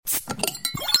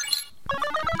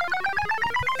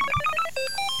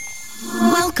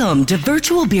Welcome to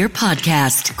Virtual Beer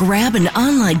Podcast. Grab an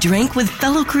online drink with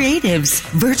fellow creatives.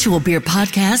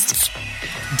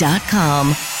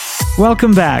 virtualbeerpodcast.com.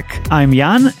 Welcome back. I'm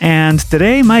Jan, and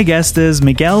today my guest is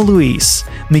Miguel Luis.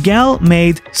 Miguel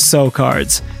made So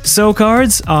Cards. So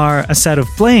Cards are a set of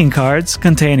playing cards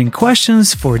containing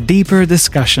questions for deeper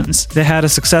discussions. They had a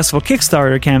successful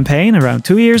Kickstarter campaign around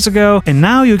 2 years ago, and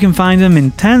now you can find them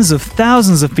in tens of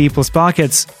thousands of people's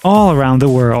pockets all around the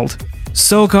world.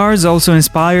 So Cards also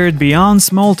inspired Beyond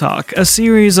Small Talk, a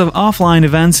series of offline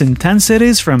events in 10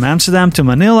 cities from Amsterdam to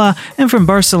Manila and from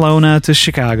Barcelona to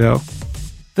Chicago.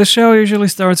 The show usually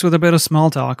starts with a bit of small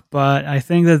talk, but I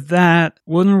think that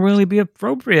wouldn't really be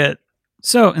appropriate.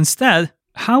 So instead,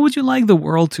 how would you like the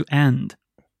world to end?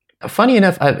 Funny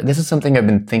enough, this is something I've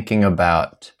been thinking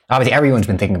about. Obviously, everyone's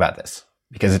been thinking about this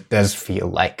because it does feel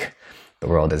like the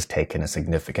world has taken a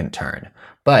significant turn.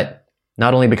 But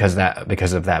not only because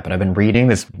of that, but I've been reading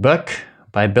this book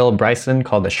by Bill Bryson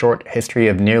called The Short History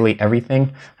of Nearly Everything.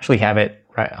 I actually have it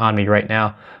right on me right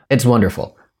now. It's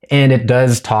wonderful. And it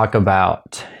does talk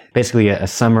about basically a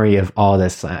summary of all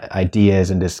this ideas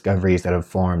and discoveries that have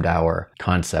formed our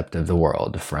concept of the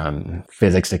world, from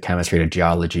physics to chemistry to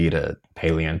geology to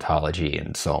paleontology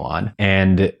and so on.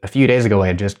 And a few days ago, I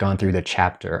had just gone through the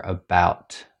chapter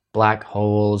about black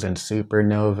holes and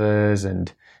supernovas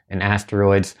and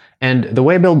asteroids. And the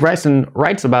way Bill Bryson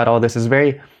writes about all this is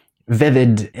very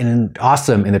vivid and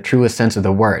awesome in the truest sense of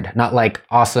the word. Not like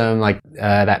awesome, like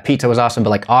that pizza was awesome, but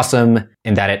like awesome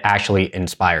in that it actually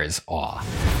inspires awe.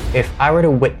 If I were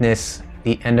to witness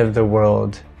the end of the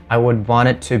world, I would want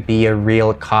it to be a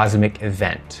real cosmic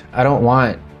event. I don't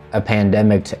want a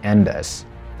pandemic to end us.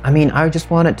 I mean, I just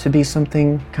want it to be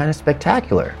something kind of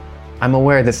spectacular. I'm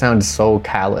aware this sounds so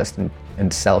callous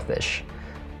and selfish,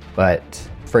 but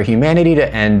for humanity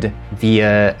to end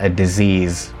via a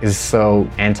disease is so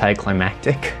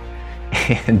anticlimactic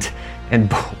and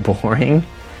boring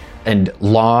and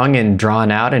long and drawn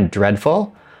out and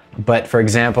dreadful. But for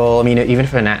example, I mean, even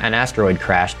if an asteroid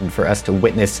crashed, and for us to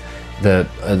witness the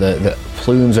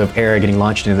plumes of air getting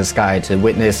launched into the sky, to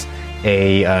witness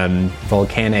a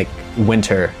volcanic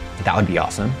winter, that would be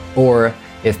awesome. Or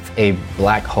if a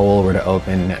black hole were to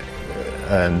open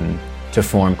to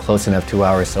form close enough to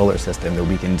our solar system that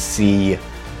we can see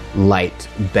light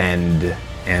bend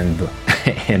and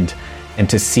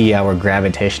to see our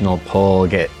gravitational pull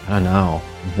get, I don't know,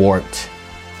 warped,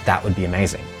 that would be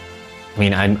amazing. I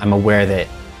mean, I'm aware that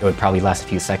it would probably last a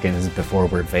few seconds before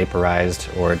we're vaporized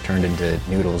or turned into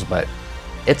noodles, but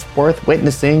it's worth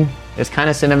witnessing. It's kind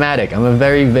of cinematic. I'm a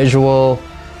very visual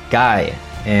guy,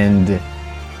 and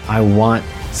I want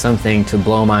something to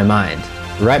blow my mind.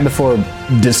 Right before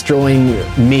destroying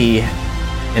me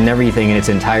and everything in its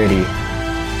entirety,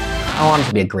 I want it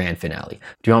to be a grand finale.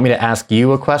 Do you want me to ask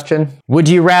you a question? Would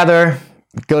you rather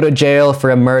go to jail for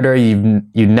a murder you'd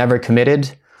never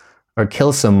committed, or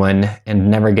kill someone and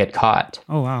never get caught?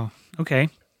 Oh, wow. Okay.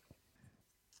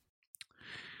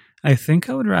 I think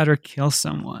I would rather kill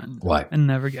someone. Why? And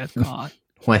never get caught.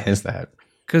 Why is that?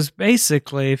 Because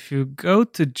basically, if you go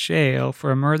to jail for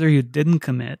a murder you didn't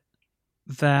commit,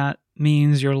 that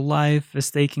means your life is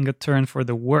taking a turn for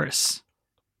the worse.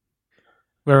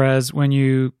 Whereas when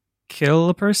you kill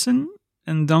a person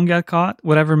and don't get caught,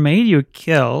 whatever made you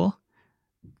kill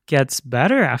gets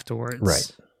better afterwards.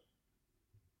 Right.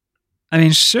 I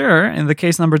mean, sure, in the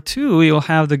case number 2, you'll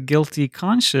have the guilty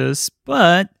conscience,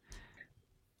 but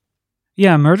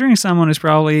yeah, murdering someone is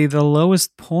probably the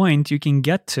lowest point you can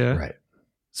get to. Right.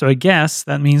 So I guess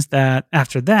that means that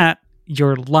after that,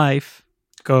 your life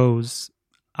goes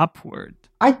upward.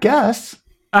 I guess.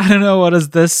 I don't know, what does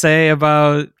this say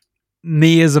about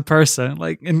me as a person?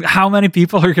 Like, and how many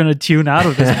people are going to tune out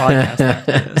of this podcast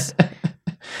after this? I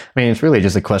mean, it's really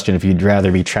just a question if you'd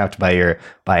rather be trapped by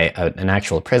an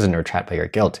actual prison or trapped by your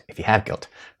guilt, if you have guilt.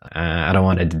 I don't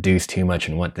want to deduce too much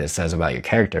in what this says about your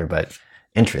character, but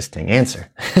interesting answer.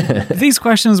 These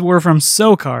questions were from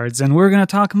So Cards, and we're going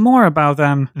to talk more about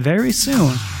them very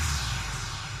soon.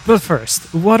 But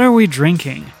first, what are we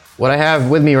drinking? What I have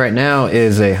with me right now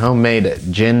is a homemade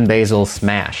gin basil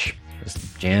smash.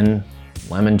 Just gin,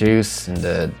 lemon juice, and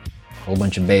a whole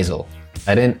bunch of basil.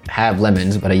 I didn't have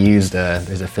lemons, but I used,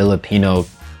 there's a Filipino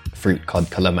fruit called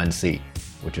calamansi,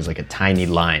 which is like a tiny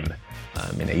lime,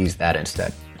 and I used that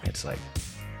instead. It's like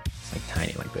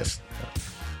tiny like this.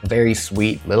 Very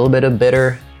sweet, little bit of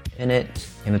bitter in it,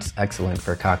 and it's excellent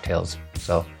for cocktails.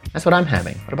 So that's what I'm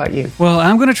having. What about you? Well,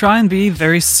 I'm going to try and be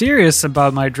very serious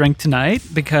about my drink tonight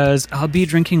because I'll be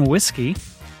drinking whiskey.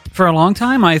 For a long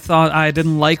time, I thought I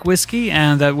didn't like whiskey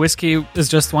and that whiskey is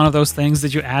just one of those things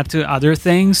that you add to other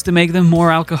things to make them more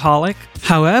alcoholic.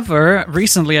 However,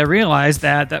 recently I realized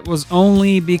that that was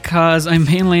only because I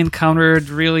mainly encountered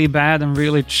really bad and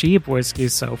really cheap whiskey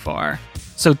so far.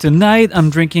 So tonight I'm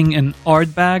drinking an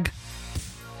Ardbeg,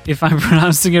 if I'm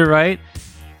pronouncing it right.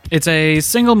 It's a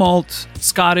single malt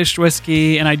Scottish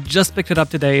whiskey and I just picked it up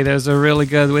today. There's a really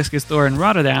good whiskey store in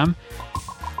Rotterdam.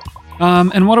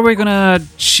 And what are we gonna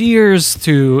cheers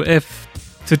to, if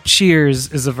to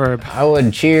cheers is a verb? I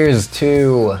would cheers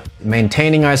to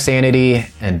maintaining our sanity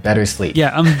and better sleep.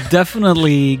 Yeah, I'm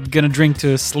definitely gonna drink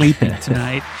to sleeping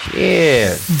tonight.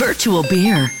 Cheers. Virtual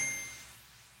beer.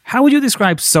 How would you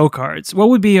describe So Cards? What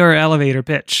would be your elevator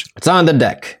pitch? It's on the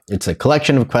deck. It's a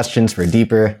collection of questions for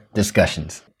deeper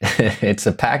discussions. It's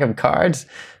a pack of cards.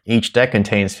 Each deck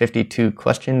contains 52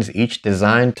 questions, each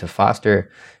designed to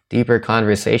foster deeper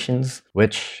conversations,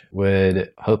 which would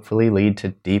hopefully lead to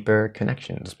deeper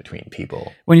connections between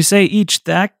people. When you say each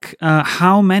deck,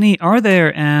 how many are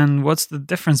there and what's the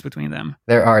difference between them?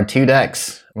 There are two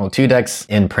decks. Well, two decks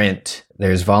in print.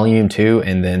 There's volume 2,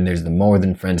 and then there's the More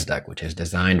Than Friends deck, which is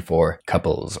designed for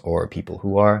couples or people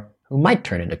who might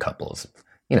turn into couples.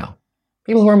 You know,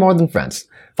 people who are more than friends.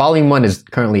 Volume 1 is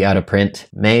currently out of print.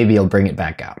 Maybe I'll bring it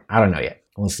back out. I don't know yet.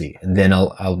 We'll see. And then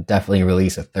I'll definitely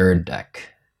release a third deck.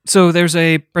 So there's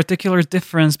a particular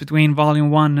difference between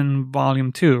Volume 1 and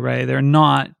Volume 2, right? They're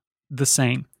not the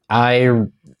same. I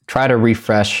try to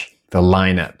refresh the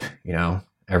lineup, you know,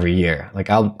 every year.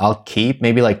 Like I'll keep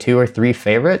maybe like 2 or 3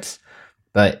 favorites,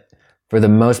 but for the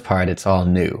most part, it's all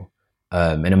new.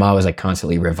 And I'm always like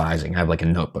constantly revising. I have like a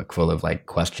notebook full of like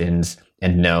questions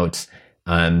and notes.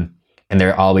 And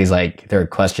they're always like, there are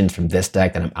questions from this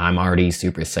deck that I'm already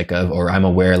super sick of, or I'm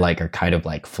aware like are kind of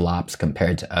like flops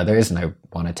compared to others, and I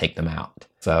want to take them out.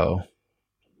 So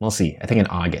we'll see. I think in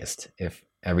August, if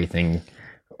everything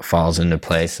falls into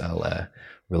place, I'll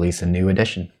release a new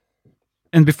edition.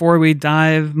 And before we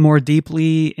dive more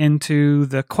deeply into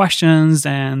the questions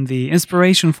and the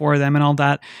inspiration for them and all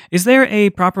that, is there a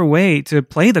proper way to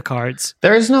play the cards?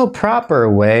 There is no proper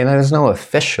way, there's no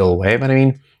official way, but I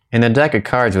mean, in the deck of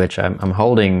cards, which I'm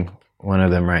holding one of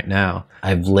them right now,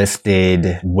 I've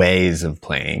listed ways of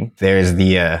playing. There's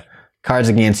the Cards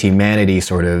Against Humanity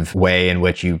sort of way in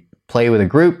which you play with a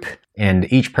group,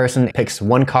 and each person picks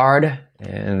one card,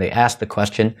 and they ask the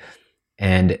question,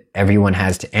 and everyone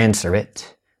has to answer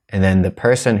it. And then the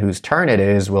person whose turn it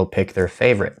is will pick their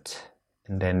favorite,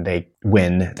 and then they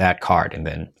win that card, and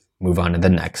then move on to the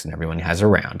next, and everyone has a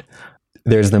round.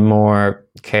 There's the more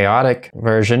chaotic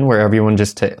version where everyone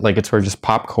just it's sort of just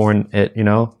popcorn it, you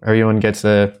know, everyone gets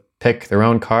to pick their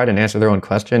own card and answer their own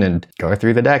question and go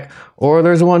through the deck. Or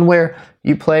there's one where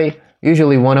you play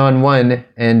usually one-on-one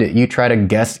and you try to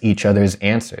guess each other's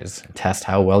answers, test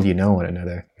how well you know one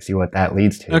another, see what that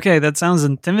leads to. Okay, that sounds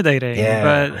intimidating.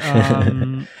 Yeah.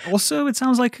 But also it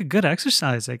sounds like a good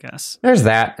exercise, I guess. There's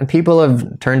that. And people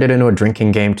have turned it into a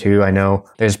drinking game too. I know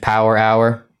there's Power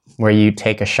Hour, where you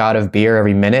take a shot of beer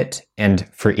every minute, and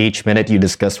for each minute you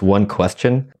discuss one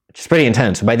question, which is pretty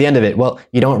intense. By the end of it, well,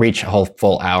 you don't reach a whole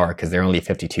full hour because there are only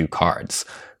 52 cards.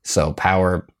 So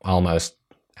Power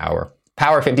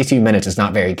 52 minutes is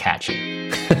not very catchy.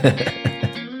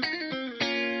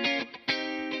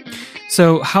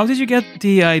 So how did you get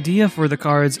the idea for the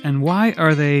cards, and why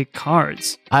are they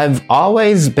cards? I've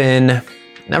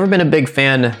never been a big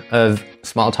fan of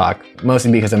small talk,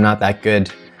 mostly because I'm not that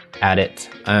good at it.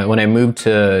 When I moved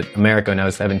to America when I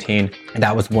was 17,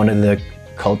 that was one of the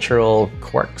cultural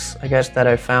quirks, I guess, that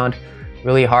I found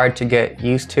really hard to get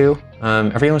used to.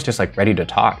 Everyone's just like ready to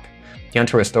talk. You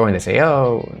enter a store and they say,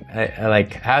 "Oh,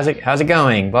 how's it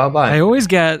going?" Blah blah. I always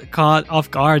get caught off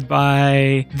guard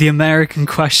by the American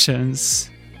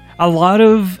questions. A lot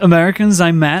of Americans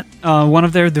I met, one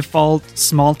of their default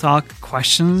small talk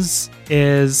questions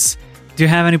is, "Do you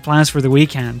have any plans for the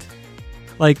weekend?"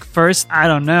 Like, first, I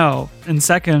don't know. And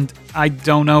second, I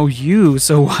don't know you,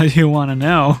 so why do you want to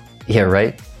know? Yeah,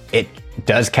 right? It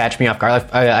does catch me off guard.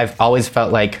 I've always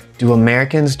felt like, do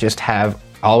Americans just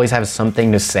always have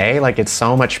something to say? Like, it's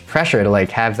so much pressure to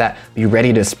like have that, be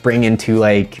ready to spring into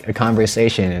like a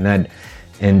conversation. And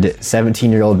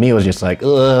 17-year-old me was just like,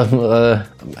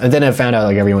 And then I found out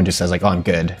like everyone just says like, "Oh, I'm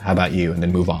good. How about you?" And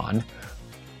then move on.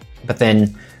 But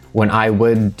then when I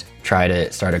would try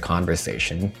to start a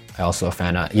conversation, I also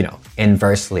found out, you know,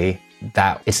 inversely,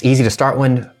 that it's easy to start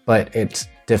one, but it's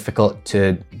difficult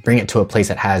to bring it to a place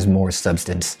that has more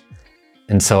substance.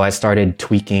 And so I started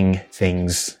tweaking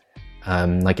things.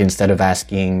 Like instead of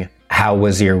asking, "How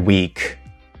was your week?"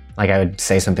 like I would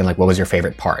say something like, "What was your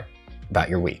favorite part about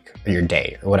your week or your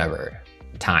day or whatever?"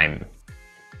 time.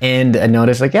 And I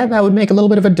noticed like, yeah, that would make a little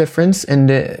bit of a difference.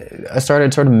 And I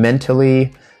started sort of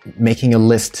mentally making a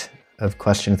list of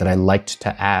questions that I liked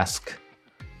to ask.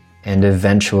 And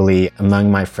eventually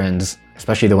among my friends,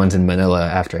 especially the ones in Manila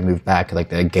after I moved back, like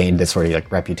they gained this sort of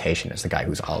like reputation as the guy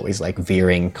who's always like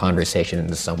veering conversation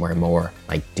into somewhere more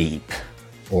like deep,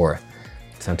 or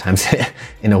sometimes,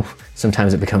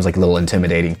 sometimes it becomes like a little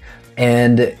intimidating.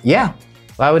 And yeah,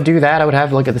 I would do that. I would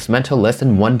have like this mental list,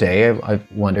 and one day I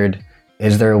wondered,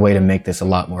 is there a way to make this a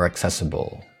lot more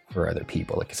accessible for other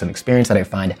people? Like it's an experience that I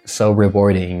find so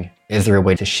rewarding. Is there a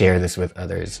way to share this with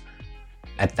others?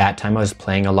 At that time, I was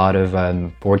playing a lot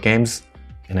of board games,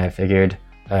 and I figured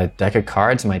a deck of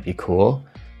cards might be cool,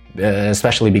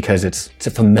 especially because it's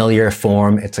a familiar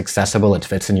form, it's accessible, it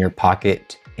fits in your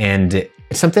pocket, and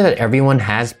it's something that everyone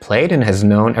has played and has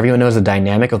known. Everyone knows the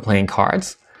dynamic of playing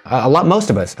cards. Most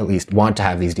of us at least want to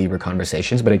have these deeper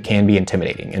conversations, but it can be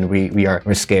intimidating, and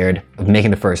we're scared of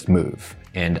making the first move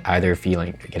and either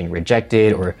getting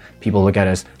rejected, or people look at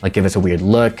us like give us a weird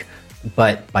look.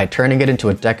 But by turning it into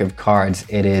a deck of cards,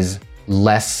 it is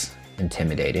less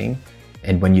intimidating.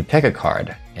 And when you pick a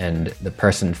card and the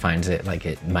person finds it like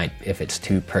it might, if it's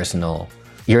too personal,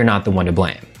 you're not the one to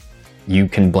blame. You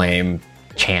can blame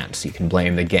chance, you can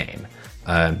blame the game,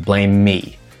 blame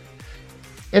me.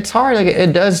 It's hard, like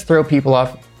it does throw people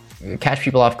off, catch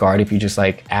people off guard if you just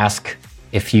like ask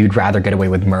if you'd rather get away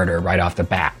with murder right off the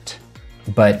bat.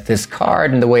 But this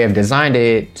card and the way I've designed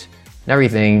it and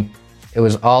everything, it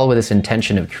was all with this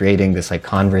intention of creating this like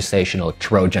conversational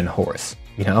Trojan horse,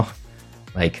 you know?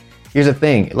 Like, here's the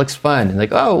thing, it looks fun. And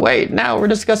like, oh wait, now we're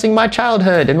discussing my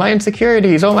childhood and my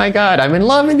insecurities. Oh my God, I'm in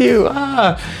love with you.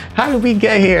 How did we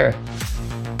get here?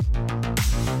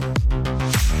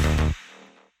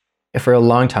 For a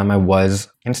long time I was,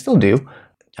 and still do,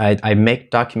 I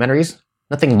make documentaries,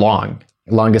 nothing long.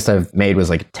 The longest I've made was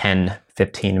like 10,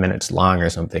 15 minutes long or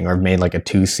something, or I've made like a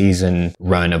 2-season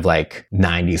run of like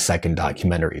 90-second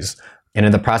documentaries. And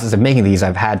in the process of making these,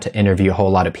 I've had to interview a whole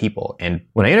lot of people. And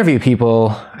when I interview people,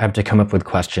 I have to come up with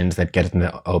questions that get them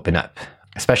to open up,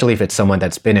 especially if it's someone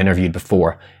that's been interviewed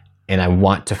before. And I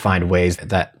want to find ways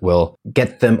that will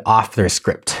get them off their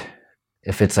script.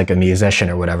 If it's like a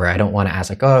musician or whatever, I don't want to ask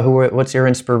like, oh, what's your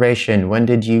inspiration? When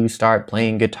did you start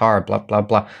playing guitar? Blah, blah,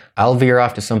 blah. I'll veer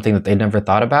off to something that they never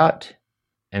thought about,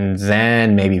 and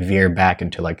then maybe veer back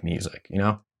into like music, you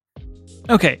know?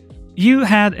 Okay, you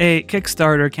had a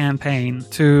Kickstarter campaign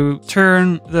to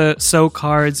turn the So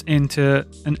Cards into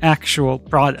an actual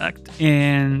product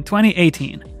in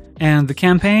 2018, and the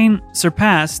campaign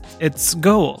surpassed its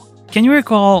goal. Can you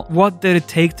recall what did it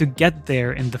take to get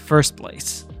there in the first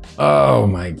place? Oh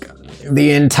my God.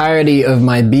 The entirety of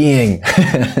my being.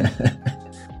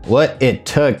 What it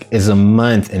took is a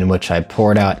month in which I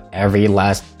poured out every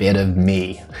last bit of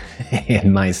me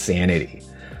and my sanity.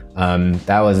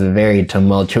 That was a very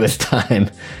tumultuous time.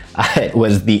 It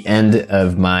was the end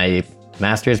of my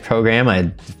master's program.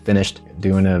 I finished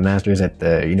doing a master's at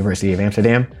the University of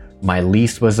Amsterdam. My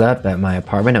lease was up at my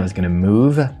apartment. I was going to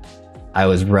move. I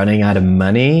was running out of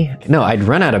money. No, I'd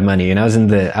run out of money, and I was in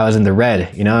the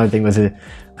red. You know, everything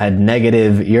I had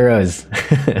negative euros.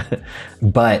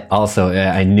 But also,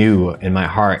 I knew in my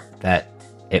heart that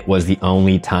it was the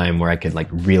only time where I could like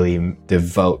really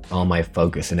devote all my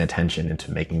focus and attention into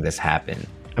making this happen.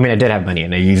 I mean, I did have money,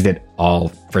 and I used it all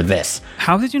for this.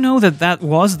 How did you know that that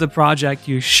was the project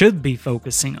you should be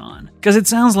focusing on? Because it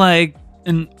sounds like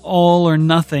an all or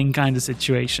nothing kind of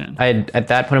situation. At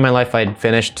that point in my life, I'd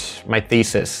finished my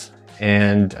thesis,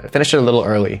 and I finished it a little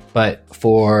early, but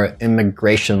for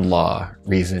immigration law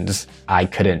reasons, I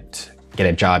couldn't get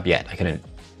a job yet. I couldn't,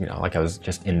 like I was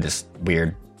just in this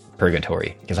weird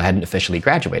purgatory because I hadn't officially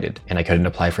graduated and I couldn't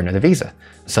apply for another visa.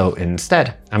 So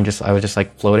instead, I was just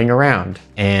like floating around.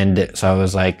 And so I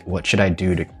was like, what should I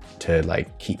do to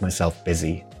like keep myself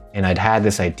busy? And I'd had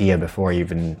this idea before I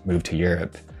even moved to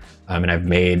Europe. And I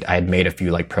had made a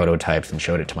few like prototypes and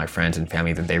showed it to my friends and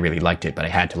family that they really liked it, but I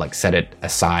had to like set it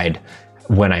aside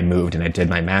when I moved and I did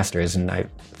my master's. And I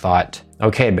thought,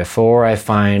 okay, before I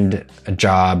find a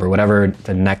job or whatever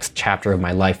the next chapter of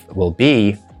my life will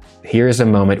be, here's a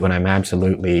moment when I'm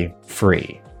absolutely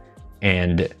free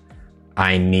and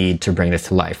I need to bring this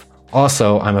to life.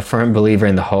 Also, I'm a firm believer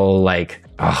in the whole like,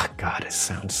 oh God, it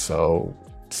sounds so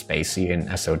spacey and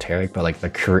esoteric, but like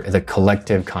the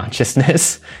collective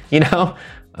consciousness,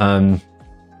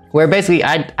 where basically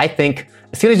I think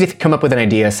as soon as you come up with an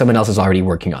idea, someone else is already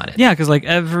working on it. Yeah, because like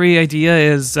every idea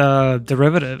is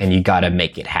derivative. And you gotta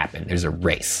make it happen. There's a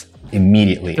race.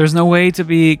 immediately. There's no way to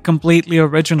be completely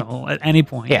original at any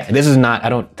point. Yeah, this is not, I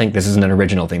don't think this is an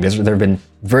original thing. There have been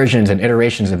versions and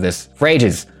iterations of this for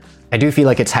ages. I do feel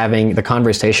like it's having, the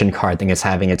conversation card thing is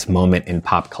having its moment in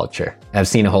pop culture. I've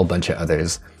seen a whole bunch of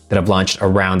others that have launched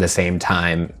around the same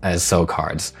time as So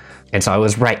Cards. And so I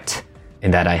was right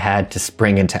in that I had to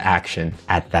spring into action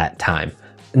at that time.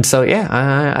 And so, yeah,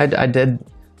 I did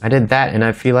that, and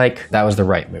I feel like that was the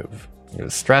right move. It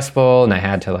was stressful, and I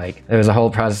had to there was a whole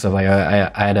process of I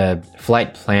had a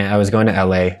flight plan. I was going to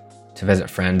LA to visit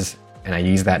friends, and I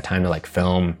used that time to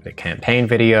film the campaign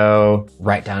video,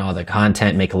 write down all the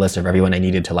content, make a list of everyone I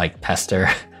needed to pester,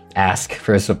 ask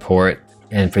for support.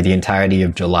 And for the entirety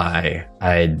of July,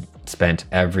 I'd spent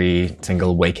every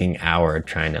single waking hour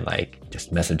trying to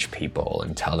just message people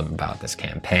and tell them about this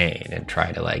campaign and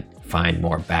try to find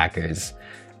more backers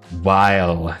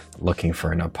while looking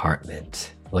for an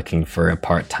apartment, looking for a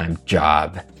part-time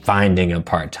job, finding a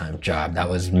part-time job that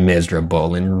was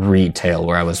miserable in retail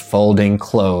where I was folding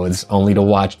clothes only to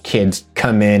watch kids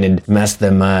come in and mess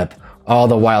them up, all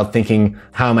the while thinking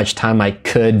how much time I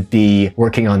could be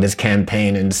working on this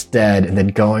campaign instead, and then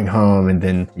going home and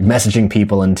then messaging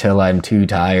people until I'm too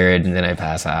tired, and then I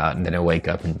pass out, and then I wake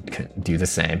up and do the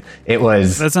same.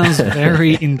 That sounds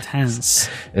very intense.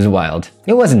 It was wild.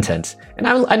 It was intense, and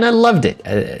I loved it.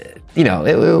 It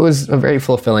was a very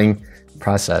fulfilling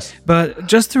process. But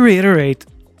just to reiterate,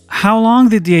 how long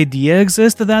did the idea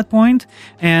exist at that point?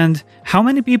 And how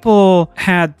many people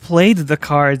had played the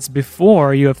cards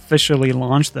before you officially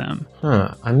launched them?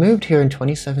 I moved here in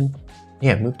 2017.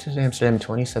 Yeah, moved to Amsterdam in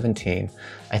 2017.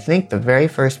 I think the very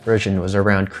first version was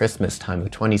around Christmas time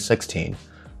of 2016.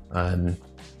 And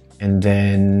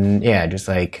then, just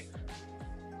I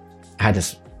had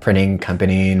this printing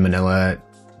company in Manila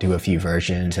do a few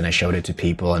versions, and I showed it to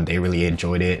people and they really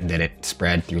enjoyed it, and then it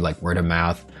spread through word of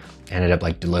mouth. Ended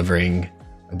up delivering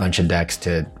a bunch of decks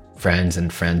to friends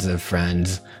and friends of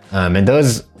friends. And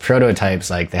those prototypes,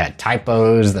 they had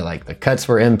typos, that the cuts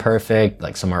were imperfect,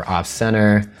 some are off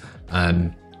center,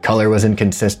 color was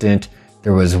inconsistent.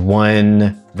 There was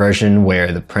one version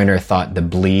where the printer thought the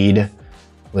bleed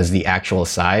was the actual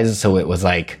size, so it was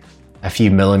a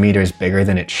few millimeters bigger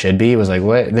than it should be. It was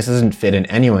what? This doesn't fit in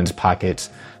anyone's pockets.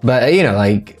 But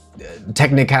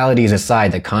technicalities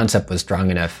aside, the concept was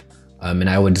strong enough. And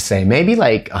I would say maybe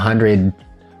 100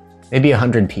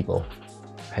 people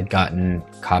had gotten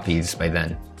copies by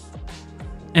then.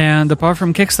 And apart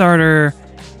from Kickstarter,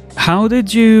 how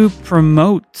did you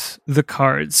promote the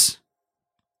cards?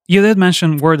 You did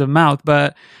mention word of mouth,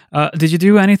 but did you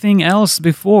do anything else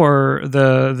before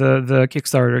the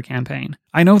Kickstarter campaign?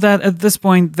 I know that at this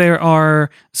point there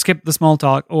are Skip the Small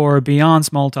Talk or Beyond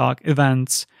Small Talk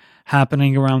events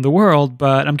happening around the world,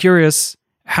 but I'm curious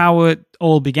how it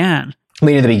all began. I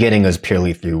mean, in the beginning, it was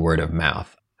purely through word of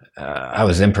mouth. I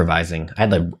was improvising. I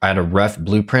had a rough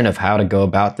blueprint of how to go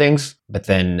about things, but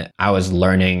then I was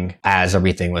learning as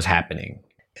everything was happening.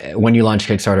 When you launch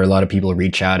Kickstarter, a lot of people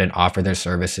reach out and offer their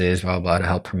services, blah, blah, to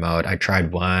help promote. I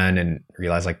tried one and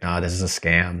realized nah, this is a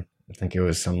scam. I think it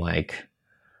was some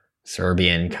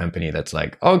Serbian company that's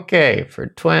okay, for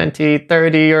 20,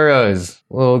 30 euros,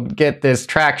 we'll get this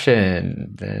traction.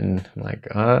 Then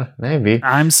I'm maybe.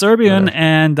 I'm Serbian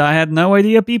and I had no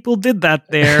idea people did that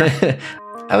there.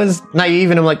 I was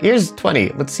naive and I'm here's 20,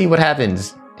 let's see what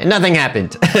happens. And nothing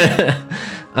happened.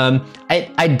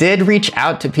 I did reach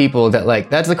out to people that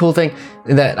that's the cool thing,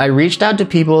 that I reached out to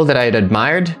people that I had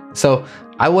admired. So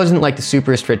I wasn't the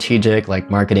super strategic,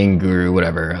 marketing guru,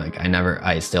 whatever.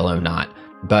 I still am not.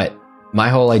 But my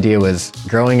whole idea was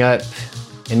growing up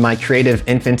in my creative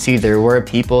infancy, there were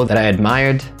people that I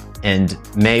admired, and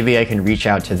maybe I can reach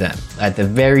out to them at the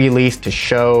very least to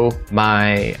show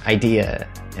my idea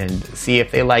and see if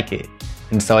they like it.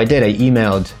 And so I did. I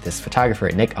emailed this photographer,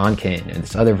 Nick Onken, and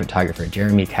this other photographer,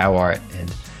 Jeremy Cowart,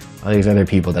 and all these other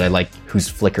people that I whose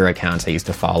Flickr accounts I used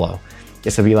to follow,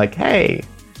 just to be hey,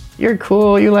 you're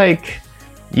cool. You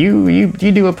you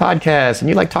do a podcast and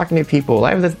you like talking to people.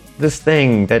 I have this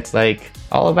thing that's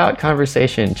all about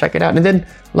conversation. Check it out. And then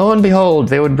lo and behold,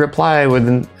 they would reply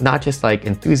with not just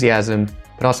enthusiasm,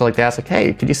 but also they ask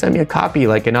hey, could you send me a copy?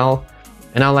 And I'll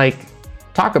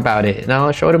talk about it and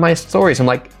I'll show it in my stories.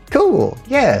 I'm cool,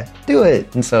 yeah, do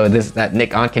it. And so that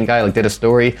Nick Onken guy did a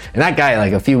story, and that guy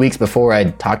a few weeks before I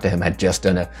talked to him had just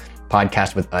done a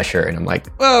podcast with Usher, and I'm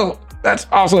whoa, that's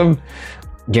awesome.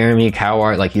 Jeremy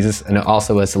Cowart, he's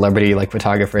also a celebrity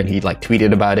photographer, and he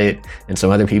tweeted about it, and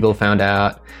some other people found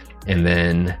out, and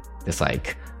then this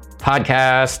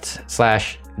podcast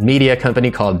 / media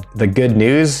company called The Good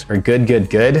News or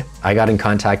Good. I got in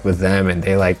contact with them and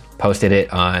they like posted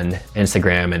it on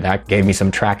Instagram and that gave me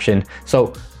some traction.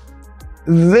 So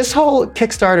this whole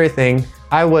Kickstarter thing,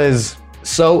 I was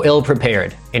so ill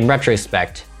prepared. In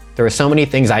retrospect, there were so many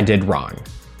things I did wrong.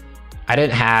 I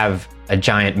didn't have a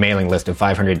giant mailing list of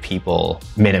 500 people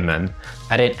minimum.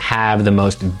 I didn't have the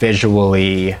most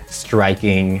visually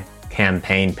striking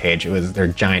campaign page. It was their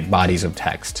giant bodies of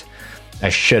text. I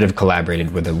should have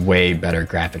collaborated with a way better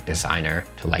graphic designer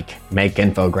to like make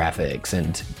infographics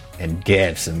and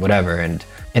GIFs and whatever. And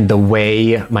the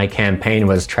way my campaign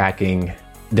was tracking,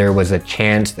 there was a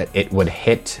chance that it would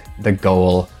hit the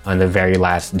goal on the very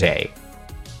last day.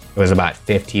 It was about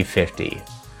 50-50.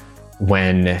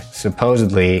 When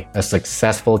supposedly a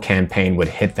successful campaign would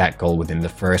hit that goal within the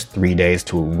first 3 days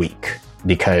to a week.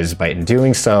 Because by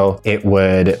doing so, it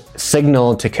would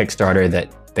signal to Kickstarter that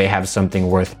they have something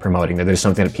worth promoting, that there's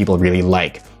something that people really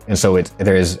like. And so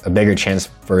there's a bigger chance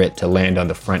for it to land on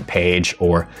the front page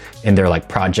or in their like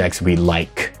projects we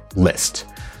like list.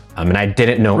 And I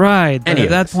didn't know right. any At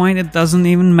that point, it doesn't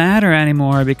even matter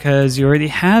anymore because you already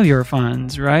have your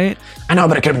funds, right? I know,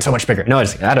 but it could have been so much bigger. No,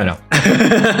 I don't know.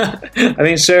 I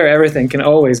mean, sure, everything can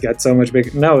always get so much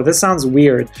bigger. No, this sounds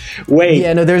weird. Wait.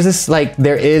 Yeah, no, there is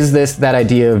that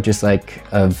idea of just like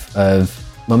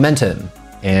of momentum,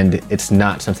 and it's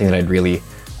not something that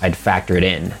I'd factored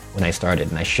in when I started,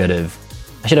 and I should have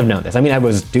known this. I mean, I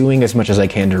was doing as much as I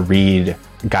can to read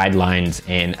guidelines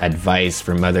and advice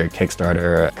from other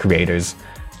Kickstarter creators,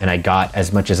 and I got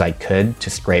as much as I could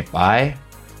to scrape by,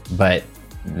 but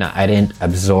I didn't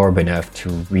absorb enough to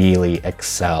really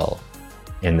excel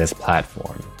in this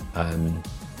platform.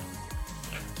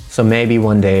 So maybe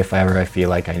one day, if ever I feel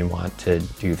like I want to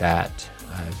do that,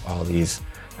 I have all these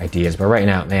ideas. But right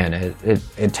now, man,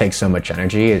 it takes so much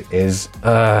energy. It is,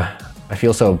 I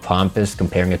feel so pompous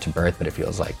comparing it to Birth, but it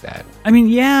feels like that. I mean,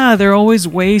 yeah, there are always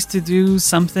ways to do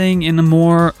something in a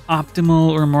more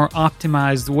optimal or more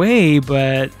optimized way,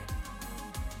 but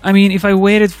I mean, if I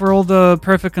waited for all the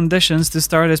perfect conditions to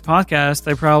start this podcast,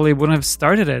 I probably wouldn't have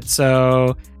started it.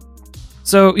 So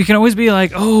you can always be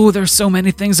like, oh, there's so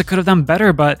many things I could have done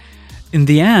better, but in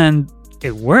the end,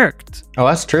 it worked. Oh,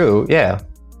 that's true. Yeah.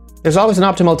 There's always an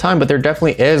optimal time, but there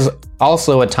definitely is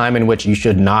also a time in which you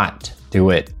should not do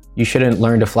it. You shouldn't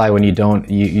learn to fly when you don't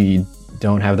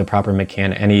have the proper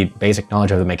any basic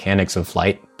knowledge of the mechanics of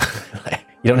flight.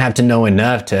 You don't have to know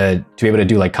enough to be able to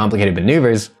do like complicated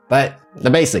maneuvers, but the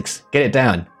basics, get it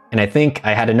down. And I think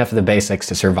I had enough of the basics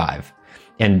to survive.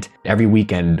 And every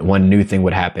weekend, one new thing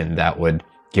would happen that would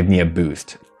give me a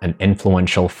boost. An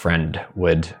influential friend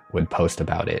would post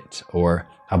about it, or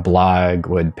a blog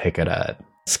would pick it up.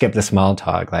 Skip the small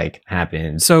talk like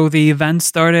happened. So the event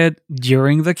started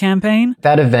during the campaign?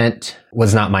 That event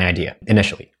was not my idea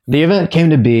initially. The event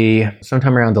came to be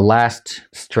sometime around the last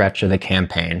stretch of the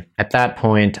campaign. At that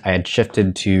point, I had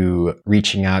shifted to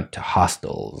reaching out to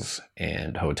hostels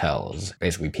and hotels,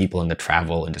 basically people in the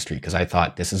travel industry, because I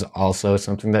thought this is also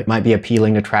something that might be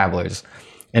appealing to travelers.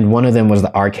 And one of them was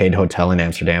the Arcade Hotel in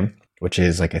Amsterdam, which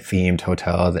is like a themed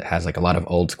hotel that has like a lot of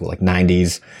old school, like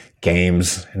 90s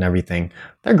games and everything.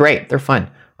 They're great. They're fun.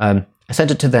 I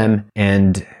sent it to them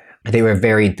and they were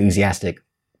very enthusiastic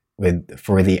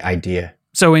for the idea.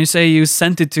 So when you say you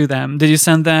sent it to them, did you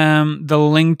send them the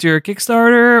link to your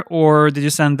Kickstarter or did you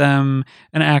send them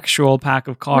an actual pack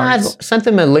of cards? No, I sent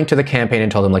them a link to the campaign and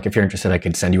told them, like, if you're interested, I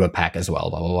could send you a pack as well,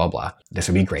 blah, blah, blah, blah. This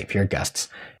would be great for your guests.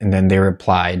 And then they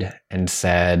replied and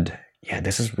said, yeah,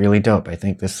 this is really dope. I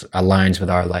think this aligns with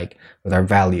our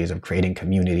values of creating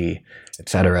community,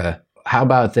 etc. How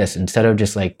about this? Instead of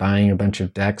just like buying a bunch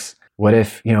of decks, what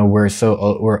if,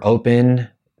 we're open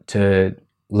to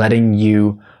letting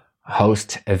you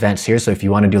host events here. So if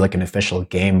you want to do like an official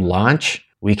game launch,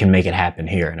 we can make it happen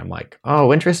here. And I'm like,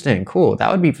 oh, interesting, cool.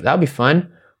 That would be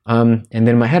fun. And then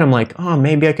in my head, I'm like, oh,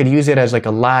 maybe I could use it as like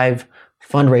a live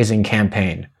fundraising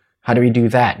campaign. How do we do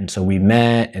that? And so we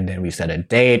met and then we set a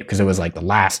date because it was like the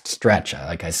last stretch.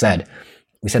 Like I said,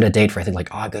 we set a date for I think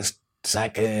like August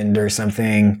 2nd or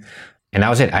something. And that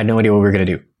was it. I had no idea what we were going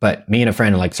to do. But me and a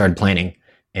friend like started planning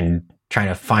and trying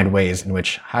to find ways in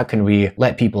which how can we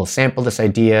let people sample this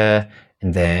idea,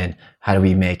 and then how do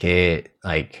we make it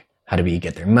like, how do we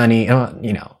get their money, how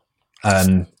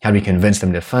do we convince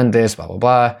them to fund this, blah, blah,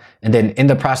 blah. And then in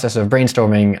the process of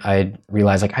brainstorming, I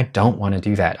realized like, I don't want to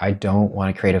do that. I don't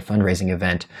want to create a fundraising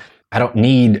event. I don't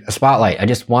need a spotlight. I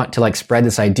just want to like spread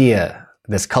this idea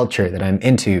this culture that I'm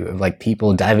into of like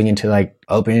people diving into like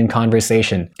open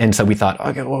conversation. And so we thought,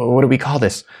 okay, well, what do we call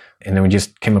this? And then we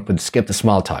just came up with Skip the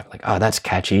Small Talk. Like, oh, that's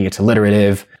catchy. It's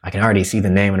alliterative. I can already see the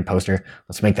name on a poster.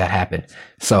 Let's make that happen.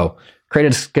 So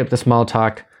created Skip the Small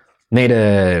Talk, made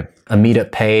a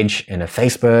meetup page and a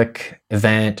Facebook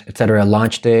event, etc.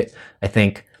 Launched it, I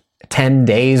think 10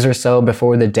 days or so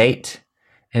before the date.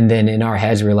 And then in our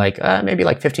heads, we were like, maybe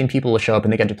like 15 people will show up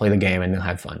and they get to play the game and they'll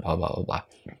have fun, blah, blah, blah, blah.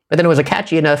 But then it was a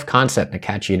catchy enough concept and a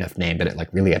catchy enough name that it like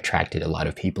really attracted a lot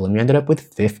of people. And we ended up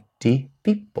with 50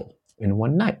 people in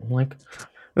one night. I'm like, it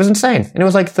was insane. And it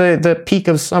was like the peak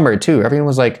of summer too. Everyone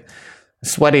was like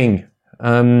sweating.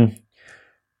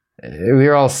 We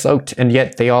were all soaked, and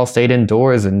yet they all stayed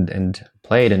indoors and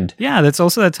played. And yeah, that's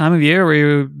also that time of year where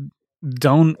you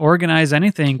don't organize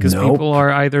anything because people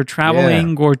are either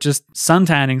traveling or just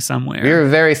suntanning somewhere. We were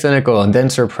very cynical and then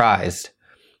surprised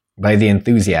by the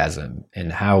enthusiasm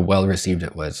and how well received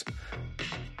it was.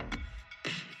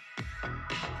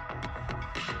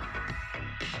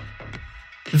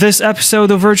 This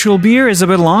episode of Virtual Beer is a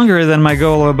bit longer than my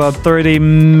goal of about 30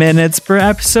 minutes per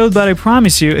episode, but I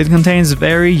promise you it contains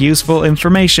very useful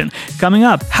information. Coming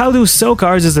up, how do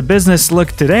SoCards as a business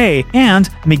look today? And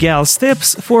Miguel's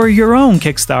tips for your own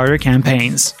Kickstarter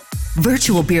campaigns.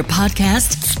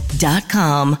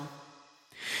 virtualbeerpodcast.com.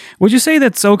 Would you say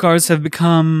that SoCards have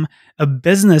become a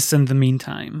business in the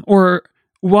meantime? Or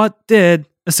what did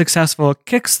a successful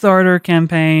Kickstarter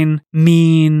campaign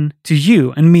mean to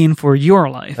you and mean for your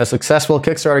life? A successful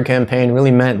Kickstarter campaign really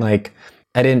meant like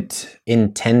I didn't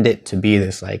intend it to be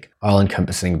this like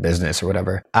all-encompassing business or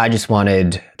whatever. I just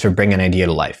wanted to bring an idea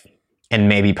to life and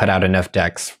maybe put out enough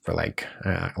decks for like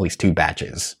at least 2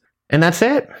 batches. And that's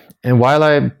it. And while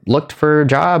I looked for a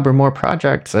job or more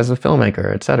projects as a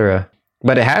filmmaker, etc.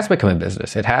 But it has become a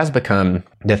business. It has become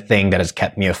the thing that has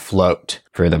kept me afloat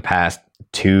for the past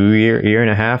 2 year and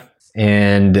a half.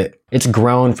 And it's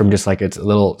grown from just like its a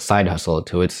little side hustle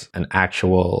to it's an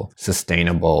actual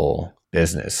sustainable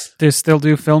business. Do you still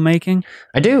do filmmaking?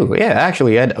 I do, yeah.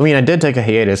 Actually, I did take a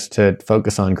hiatus to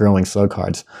focus on growing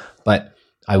SoCards, but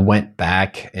I got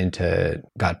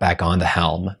back on the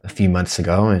helm a few months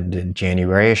ago, and in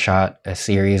January I shot a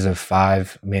series of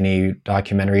 5 mini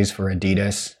documentaries for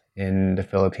Adidas in the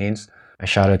Philippines. I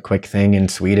shot a quick thing in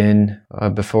Sweden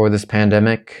before this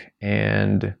pandemic,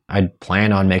 and I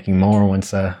plan on making more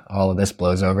once all of this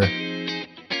blows over.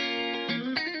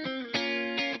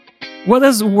 What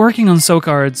does working on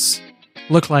SoCards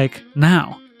look like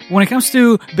now? When it comes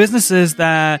to businesses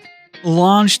that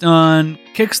launched on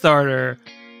Kickstarter,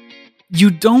 you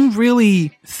don't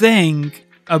really think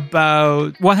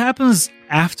about what happens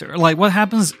after. Like, what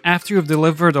happens after you've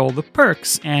delivered all the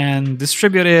perks and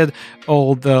distributed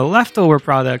all the leftover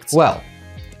products? Well,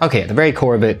 okay, at the very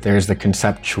core of it, there's the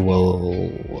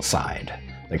conceptual side,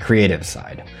 the creative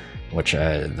side, which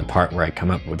the part where I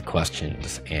come up with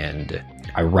questions and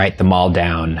I write them all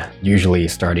down, usually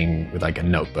starting with like a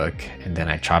notebook, and then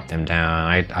I chop them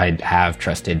down. I have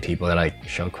trusted people that I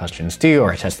show questions to,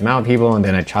 or I test them out with people, and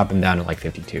then I chop them down to like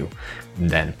 52. And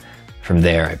then from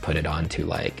there, I put it onto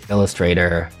like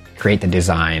Illustrator, create the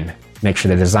design, make sure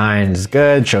the design is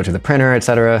good, show it to the printer,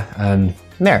 etc.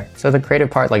 There. So the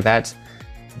creative part, like that,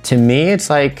 to me, it's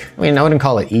like, I wouldn't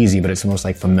call it easy, but it's the most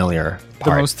like familiar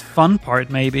part. The most fun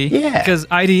part, maybe. Yeah. Because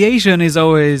ideation is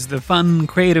always the fun,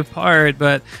 creative part,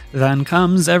 but then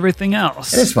comes everything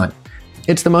else. It is fun.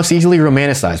 It's the most easily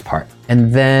romanticized part.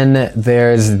 And then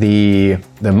there's the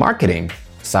marketing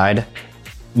side.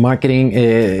 Marketing,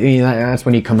 that's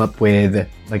when you come up with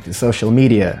like the social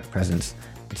media presence,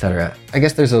 etc. I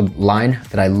guess there's a line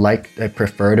that I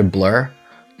prefer to blur.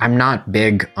 I'm not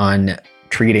big on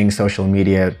treating social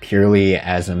media purely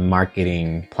as a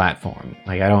marketing platform.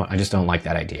 Like I just don't like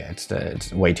that idea.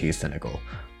 It's way too cynical,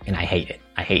 and I hate it.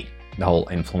 I hate the whole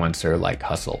influencer like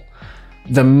hustle.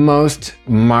 The most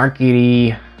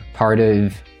markety part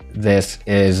of this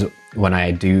is when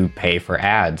I do pay for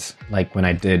ads. Like when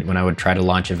I would try to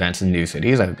launch events in new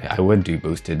cities, I would do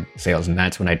boosted sales. And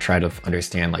that's when I try to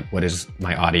understand like, what is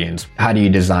my audience? How do you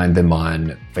design them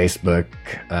on Facebook,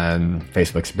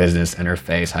 Facebook's business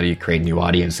interface? How do you create new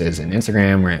audiences in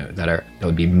Instagram that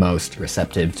would be most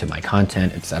receptive to my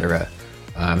content, etc.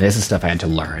 This is stuff I had to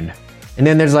learn. And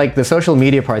then there's like the social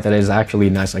media part that is actually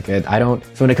nice. So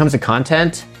when it comes to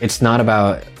content, it's not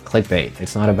about clickbait.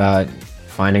 It's not about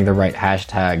finding the right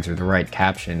hashtags or the right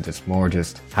captions. It's more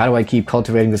just, how do I keep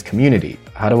cultivating this community?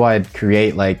 How do I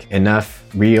create like enough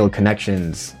real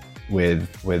connections with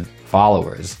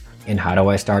followers? And how do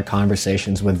I start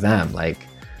conversations with them? Like,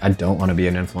 I don't want to be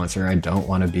an influencer. I don't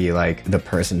want to be like the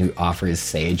person who offers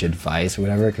sage advice or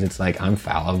whatever, because it's like, I'm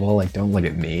fallible, like don't look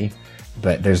at me.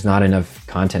 But there's not enough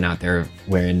content out there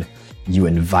wherein you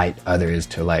invite others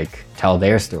to like tell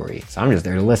their story. So I'm just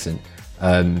there to listen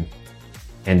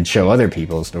and show other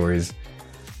people's stories.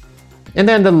 And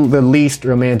then the least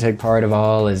romantic part of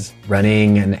all is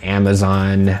running an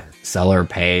Amazon seller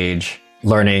page,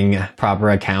 learning proper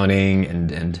accounting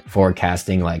and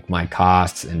forecasting like my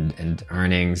costs and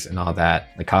earnings and all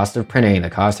that. The cost of printing, the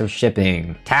cost of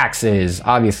shipping, taxes,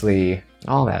 obviously,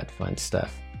 all that fun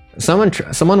stuff.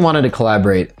 Someone wanted to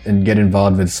collaborate and get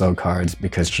involved with SoCards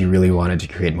because she really wanted to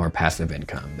create more passive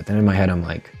income. But then in my head, I'm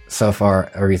like, so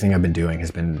far, everything I've been doing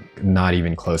has been not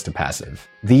even close to passive.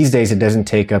 These days, it doesn't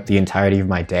take up the entirety of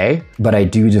my day, but I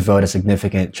do devote a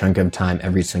significant chunk of time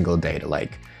every single day to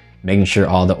like making sure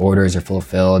all the orders are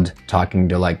fulfilled, talking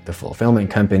to like the fulfillment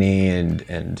company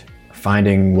and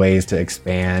finding ways to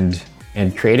expand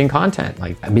and creating content.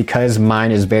 Like, because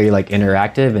mine is very like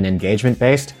interactive and engagement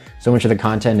based, so much of the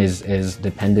content is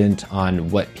dependent on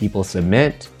what people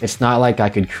submit. It's not like I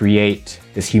could create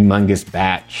this humongous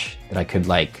batch that I could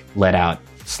like let out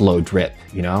slow drip,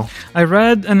 you know? I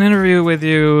read an interview with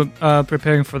you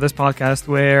preparing for this podcast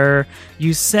where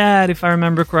you said, if I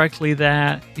remember correctly,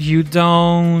 that you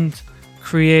don't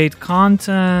create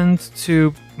content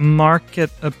to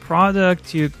market a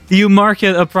product. You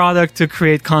market a product to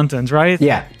create content, right?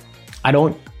 Yeah. I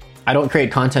don't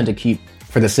create content to keep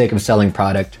for the sake of selling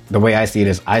product. The way I see it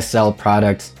is I sell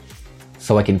products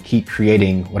so I can keep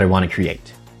creating what I want to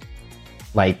create.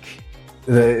 Like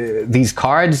these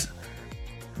cards,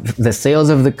 the sales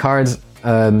of the cards,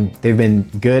 they've been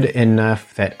good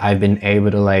enough that I've been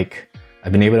able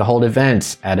to hold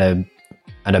events at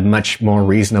a much more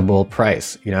reasonable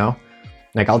price, you know?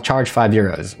 Like I'll charge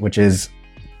 €5, which is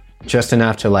just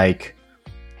enough to like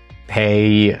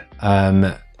pay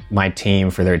my team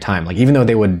for their time. Like even though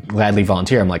they would gladly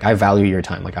volunteer, I'm like, I value your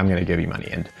time. Like I'm gonna give you money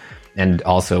and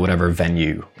also whatever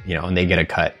venue, you know, and they get a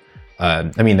cut.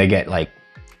 They get like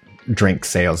drink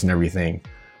sales and everything.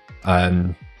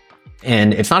 And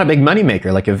it's not a big money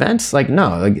maker. Like events, like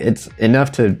no, like it's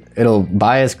enough it'll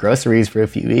buy us groceries for a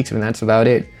few weeks and that's about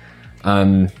it.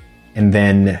 And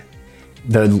then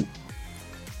the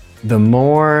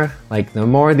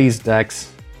more these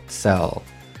decks sell,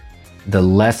 the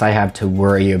less I have to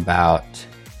worry about,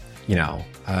 you know,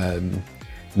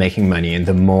 making money, and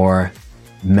the more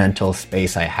mental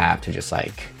space I have to just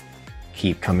like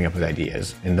keep coming up with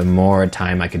ideas, and the more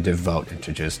time I could devote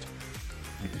into just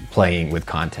playing with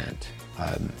content.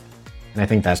 And I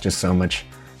think that's just so much.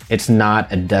 It's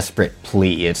not a desperate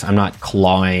plea. I'm not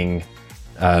clawing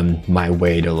my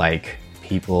way to like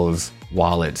people's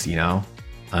wallets, you know?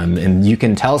 And you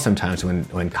can tell sometimes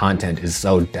when content is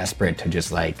so desperate to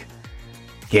just like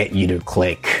get you to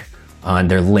click on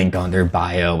their link on their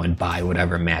bio and buy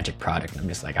whatever magic product. I'm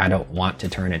just like, I don't want to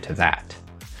turn into that.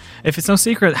 If it's no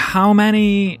secret, how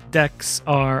many decks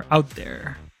are out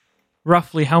there?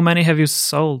 Roughly, how many have you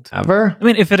sold? Ever? I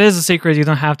mean, if it is a secret, you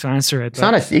don't have to answer it. It's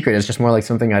not a secret. It's just more like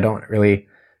something I don't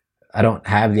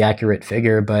have the accurate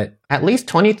figure, but at least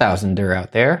 20,000 are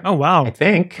out there. Oh, wow. I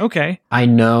think. Okay. I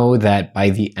know that by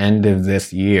the end of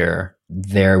this year,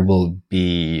 there will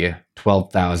be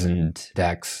 12,000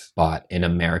 decks bought in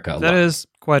America alone. That is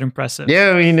quite impressive.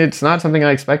 Yeah, I mean, it's not something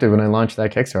I expected when I launched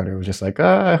that Kickstarter. It was just like,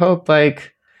 I hope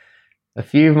like a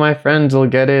few of my friends will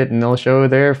get it and they'll show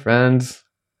their friends.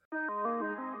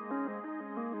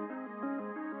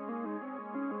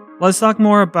 Let's talk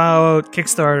more about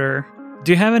Kickstarter.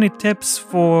 Do you have any tips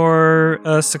for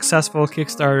a successful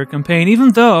Kickstarter campaign?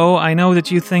 Even though I know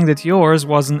that you think that yours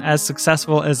wasn't as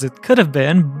successful as it could have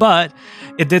been, but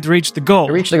it did reach the goal.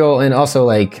 I reached the goal, and also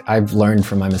like I've learned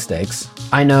from my mistakes.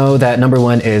 I know that number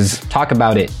one is talk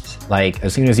about it like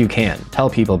as soon as you can.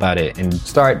 Tell people about it and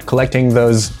start collecting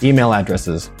those email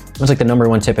addresses. That's like the number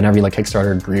one tip in every like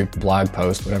Kickstarter group, blog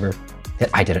post, whatever. That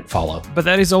I didn't follow. But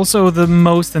that is also the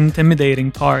most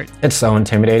intimidating part. It's so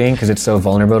intimidating because it's so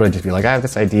vulnerable to just be like, I have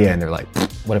this idea, and they're like,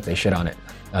 what if they shit on it?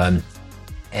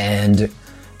 And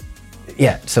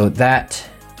yeah, so that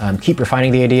keep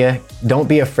refining the idea. Don't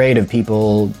be afraid of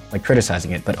people like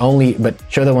criticizing it, but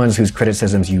show the ones whose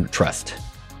criticisms you trust,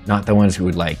 not the ones who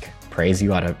would like praise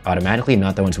you automatically,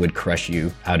 not the ones who would crush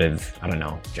you out of, I don't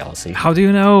know, jealousy. How do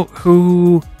you know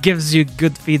who gives you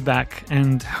good feedback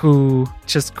and who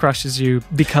just crushes you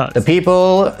because? The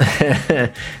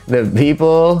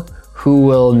people who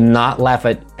will not laugh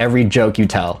at every joke you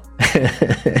tell.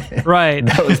 Right.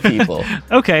 Those people.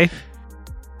 Okay.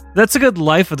 That's a good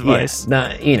life advice.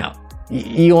 Yeah, you know,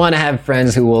 you want to have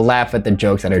friends who will laugh at the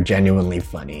jokes that are genuinely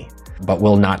funny. but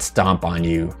will not stomp on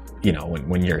you,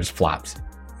 when yours flops.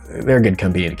 They're a good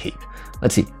company to keep.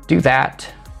 Let's see, do that.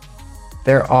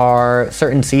 There are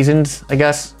certain seasons, I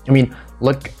guess.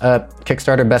 Look up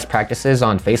Kickstarter best practices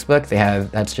on Facebook.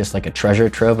 That's just like a treasure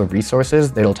trove of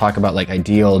resources. They'll talk about like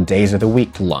ideal days of the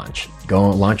week to launch. Go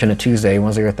launch on a Tuesday,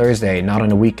 Wednesday, or Thursday, not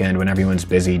on a weekend when everyone's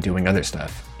busy doing other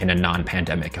stuff in a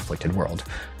non-pandemic afflicted world.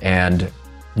 And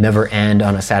never end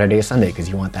on a Saturday or Sunday because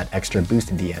you want that extra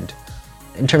boost at the end.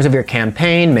 In terms of your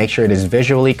campaign, make sure it is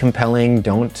visually compelling.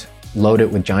 Don't load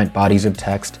it with giant bodies of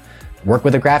text. Work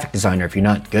with a graphic designer if you're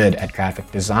not good at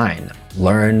graphic design.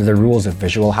 Learn the rules of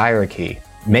visual hierarchy.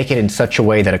 Make it in such a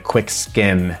way that a quick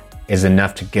skim is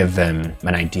enough to give them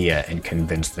an idea and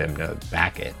convince them to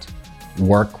back it.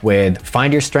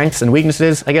 Find your strengths and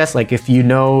weaknesses, I guess. Like if you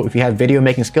have video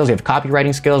making skills, you have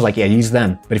copywriting skills, use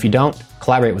them. But if you don't,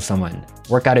 collaborate with someone.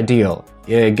 Work out a deal.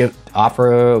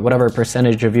 Offer whatever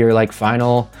percentage of your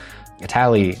final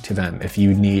tally to them if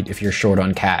you're short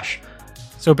on cash.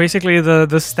 So basically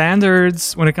the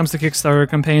standards when it comes to Kickstarter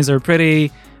campaigns are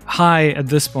pretty high at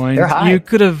this point. They're high. You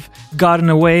could have gotten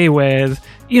away with,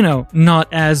 not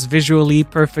as visually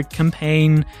perfect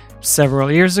campaign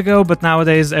several years ago, but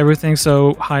nowadays everything's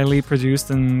so highly produced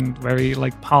and very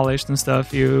polished and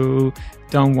stuff. You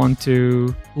don't want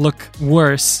to look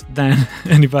worse than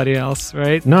anybody else,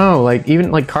 right? No,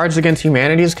 even Cards Against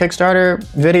Humanity's Kickstarter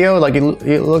video,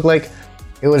 it looked like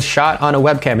it was shot on a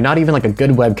webcam, not even a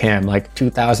good webcam,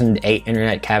 2008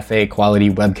 internet cafe quality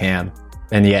webcam.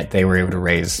 And yet they were able to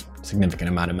raise a significant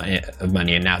amount of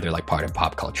money, and now they're part of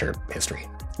pop culture history.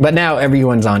 But now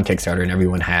everyone's on Kickstarter and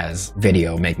everyone has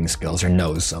video making skills or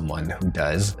knows someone who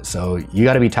does. So you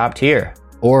got to be top tier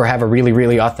or have a really,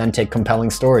 really authentic,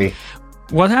 compelling story.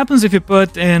 What happens if you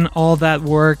put in all that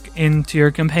work into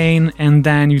your campaign and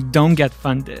then you don't get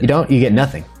funded? You get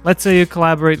nothing. Let's say you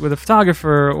collaborate with a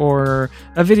photographer or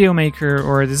a video maker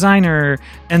or a designer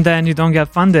and then you don't get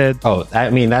funded. Oh,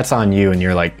 that's on you and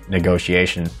your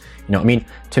negotiation. To me,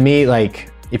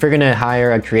 if you're going to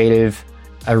hire a creative,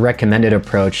 a recommended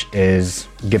approach is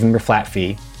give them your flat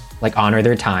fee, honor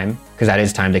their time, because that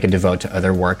is time they can devote to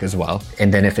other work as well.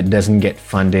 And then if it doesn't get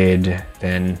funded,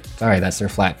 then sorry, that's their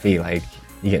flat fee.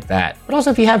 You get that. But also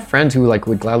if you have friends who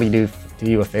would gladly do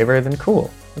you a favor, then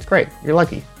cool. That's great. You're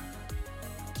lucky.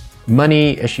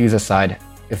 Money issues aside,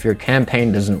 if your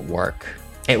campaign doesn't work,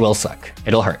 it will suck.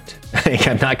 It'll hurt.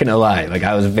 I'm not gonna lie.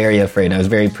 I was very afraid. I was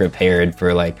very prepared for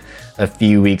a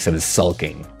few weeks of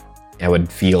sulking. I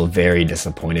would feel very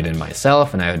disappointed in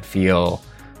myself and I would feel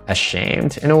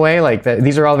ashamed in a way.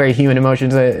 These are all very human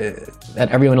emotions that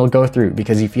everyone will go through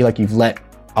because you feel like you've let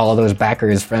all of those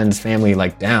backers, friends, family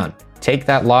down. Take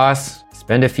that loss,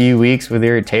 spend a few weeks with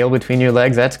your tail between your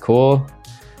legs, that's cool.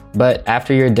 But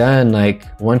after you're done,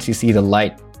 once you see the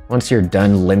light, once you're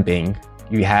done limping,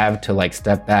 you have to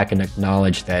step back and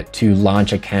acknowledge that to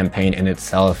launch a campaign in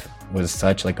itself was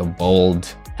such a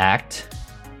bold act.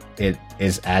 It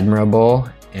is admirable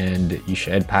and you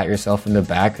should pat yourself in the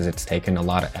back because it's taken a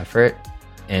lot of effort,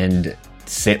 and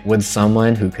sit with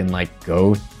someone who can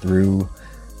go through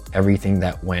everything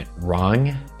that went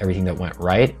wrong, everything that went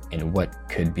right, and what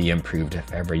could be improved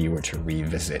if ever you were to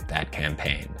revisit that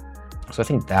campaign. So I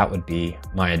think that would be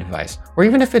my advice. Or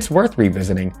even if it's worth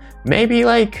revisiting, maybe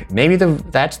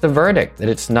that's the verdict, that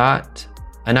it's not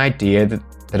an idea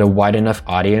that a wide enough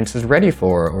audience is ready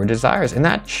for or desires. And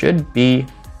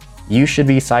you should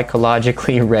be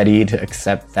psychologically ready to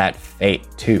accept that fate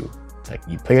too. It's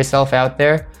you put yourself out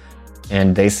there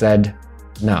and they said,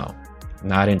 no,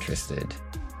 not interested.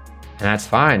 And that's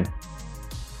fine.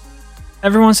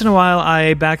 Every once in a while,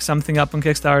 I back something up on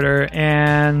Kickstarter,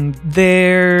 and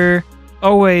there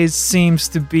always seems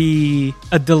to be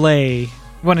a delay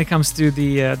when it comes to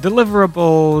the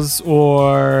deliverables,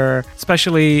 or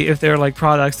especially if they're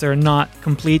products that are not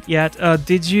complete yet.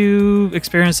 Did you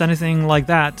experience anything like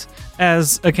that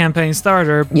as a campaign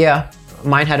starter? Yeah,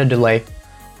 mine had a delay.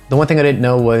 The one thing I didn't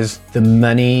know was the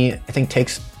money, I think,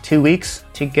 takes 2 weeks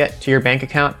to get to your bank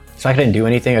account. So I couldn't do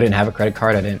anything. I didn't have a credit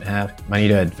card. I didn't have money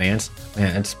to advance.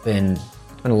 Man, it's been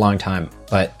a long time.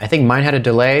 But I think mine had a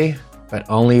delay, but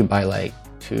only by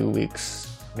 2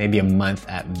 weeks, maybe a month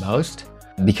at most,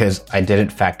 because I didn't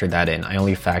factor that in. I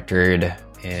only factored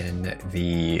in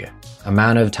the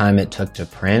amount of time it took to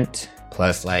print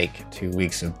plus 2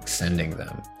 weeks of sending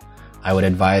them. I would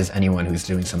advise anyone who's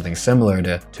doing something similar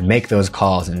to make those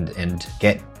calls and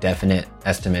get definite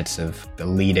estimates of the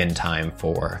lead-in time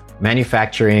for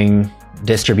manufacturing,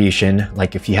 distribution.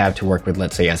 If you have to work with,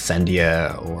 let's say,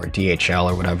 Ascendia or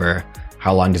DHL or whatever,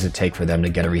 how long does it take for them to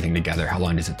get everything together? How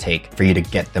long does it take for you to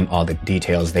get them all the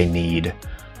details they need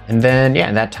And then,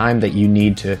 yeah, that time that you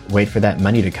need to wait for that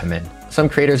money to come in. Some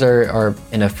creators are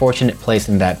in a fortunate place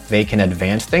in that they can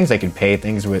advance things. They can pay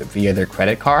things via their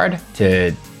credit card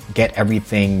to get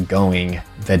everything going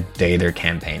the day their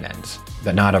campaign ends.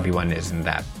 But not everyone is in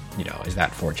that, is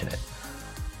that fortunate.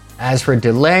 As for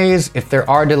delays, if there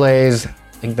are delays,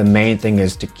 I think the main thing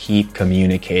is to keep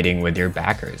communicating with your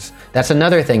backers. That's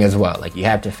another thing as well. Like, you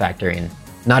have to factor in,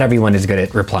 not everyone is good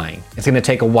at replying. It's going to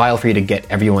take a while for you to get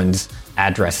everyone's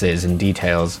addresses and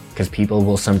details, because people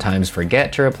will sometimes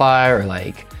forget to reply, or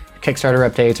like Kickstarter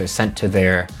updates are sent to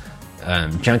their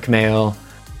junk mail.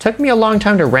 It took me a long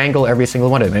time to wrangle every single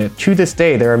one of them. And to this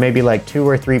day, there are maybe like 2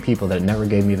 or 3 people that never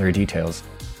gave me their details.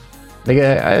 They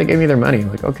gave me their money. I'm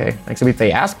like, okay. Like, so if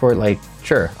they ask for it, like,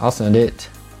 sure, I'll send it.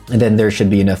 And then there should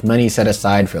be enough money set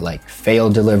aside for like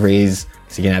failed deliveries.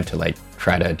 So you're gonna have to like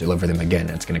try to deliver them again.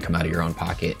 It's gonna come out of your own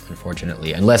pocket,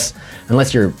 unfortunately. Unless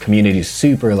your community is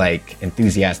super like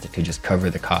enthusiastic to just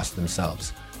cover the cost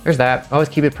themselves. There's that. Always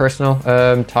keep it personal.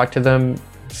 Talk to them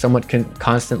somewhat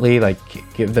constantly, like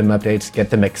give them updates, get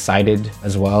them excited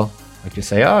as well. Like, just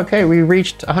say, oh, okay, we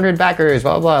reached 100 backers,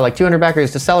 blah, blah, like 200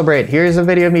 backers to celebrate. Here's a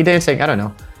video of me dancing. I don't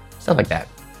know, stuff like that.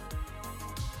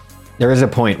 There is a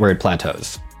point where it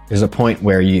plateaus. There's a point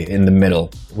where you, in the middle,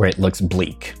 where it looks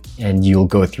bleak, and you'll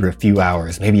go through a few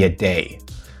hours, maybe a day,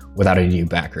 without any new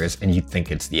backers, and you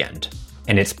think it's the end.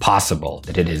 And it's possible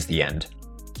that it is the end.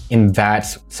 And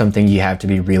that's something you have to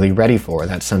be really ready for.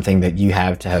 That's something that you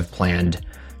have to have planned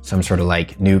some sort of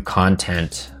like new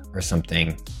content or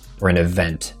something, or an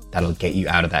event that'll get you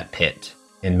out of that pit.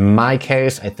 In my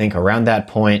case, I think around that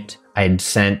point, I had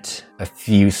sent a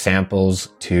few samples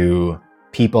to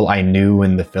people I knew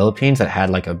in the Philippines that had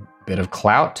like a bit of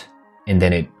clout. And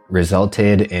then it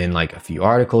resulted in like a few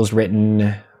articles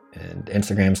written and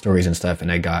Instagram stories and stuff. And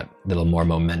I got a little more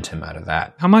momentum out of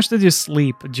that. How much did you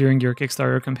sleep during your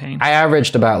Kickstarter campaign? I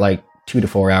averaged about like 2 to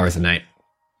 4 hours a night.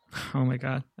 Oh my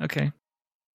God. Okay.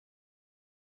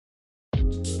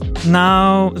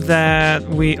 Now that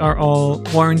we are all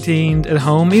quarantined at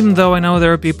home, even though I know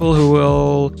there are people who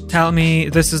will tell me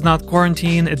this is not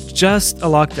quarantine, it's just a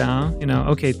lockdown,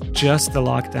 okay, just a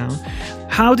lockdown.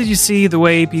 How did you see the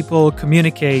way people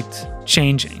communicate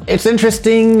changing? It's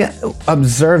interesting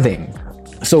observing.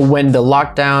 So when the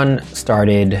lockdown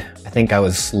started, I think I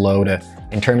was slow to,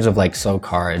 in terms of like so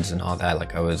cards and all that,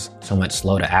 like I was so much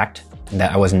slow to act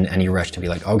that I wasn't in any rush to be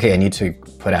like, okay, I need to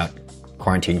put out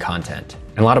quarantine content.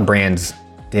 And a lot of brands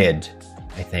did,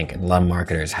 I think, and a lot of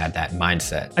marketers had that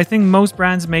mindset. I think most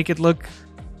brands make it look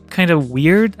kind of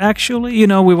weird, actually.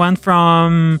 We went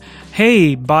from,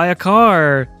 hey, buy a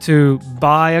car, to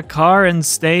buy a car and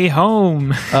stay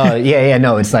home.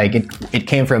 No, it's like it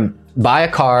came from buy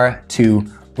a car to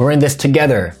we're in this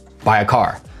together, buy a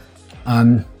car.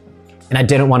 And I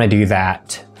didn't want to do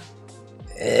that.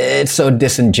 It's so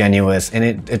disingenuous,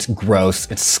 and it's gross,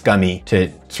 it's scummy to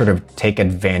sort of take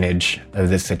advantage of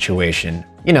this situation.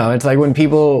 It's like when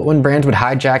brands would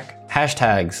hijack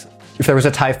hashtags. If there was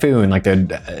a typhoon,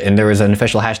 and there was an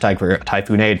official hashtag for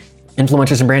Typhoon Aid,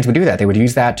 influencers and brands would do that. They would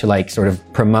use that to like sort of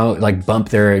promote, like bump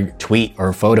their tweet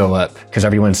or photo up because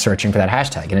everyone's searching for that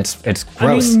hashtag, and it's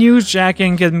gross. I mean,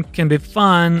 newsjacking can be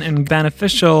fun and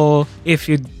beneficial if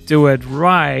you do it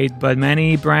right, but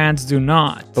many brands do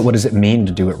not. But what does it mean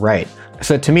to do it right?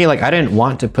 So to me, like, I didn't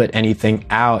want to put anything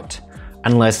out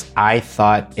unless I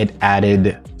thought it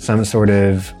added some sort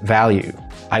of value.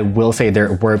 I will say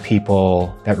there were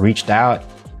people that reached out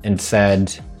and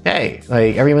said, hey,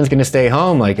 like, everyone's gonna stay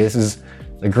home. Like, this is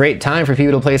a great time for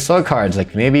people to play slow cards.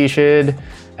 Like, maybe you should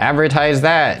advertise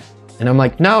that. And I'm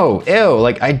like, no, ew,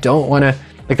 like, I don't wanna,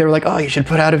 like, they were like, oh, you should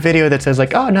put out a video that says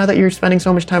like, oh, now that you're spending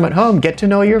so much time at home, get to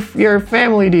know your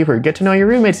family deeper, get to know your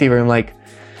roommates deeper. I'm like,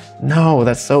 no,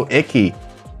 that's so icky.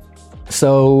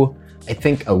 So I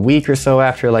think a week or so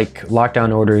after like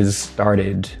lockdown orders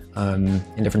started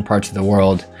in different parts of the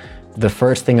world, the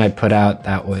first thing I put out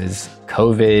that was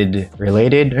COVID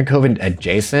related or COVID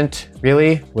adjacent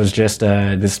really was just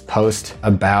this post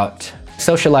about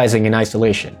socializing in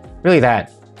isolation. Really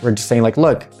that. We're just saying like,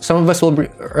 look, some of us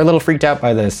are a little freaked out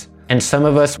by this, and some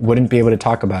of us wouldn't be able to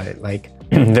talk about it. Like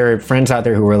there are friends out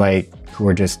there who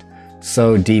were just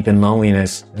so deep in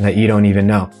loneliness that you don't even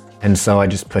know. And so I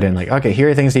just put in like, okay, here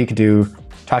are things that you could do.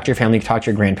 Talk to your family, talk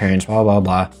to your grandparents, blah, blah,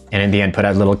 blah. And in the end, put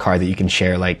out a little card that you can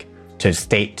share, like to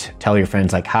tell your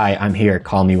friends like, hi, I'm here,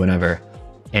 call me whenever.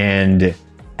 And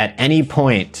at any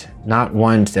point, not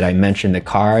once did I mention the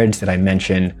cards, did I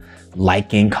mention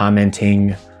liking,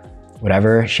 commenting,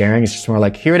 whatever, sharing. It's just more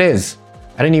like, here it is.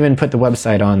 I didn't even put the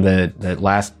website on the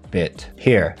last bit.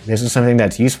 Here, this is something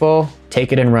that's useful,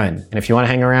 take it and run. And if you want to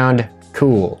hang around,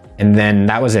 cool. And then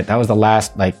that was it. That was the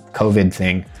last like COVID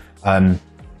thing. And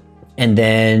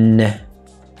then,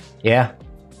 yeah,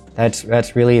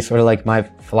 that's really sort of like my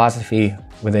philosophy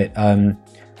with it.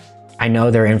 I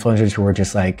know there are influencers who are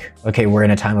just like, okay, we're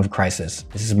in a time of crisis.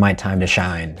 This is my time to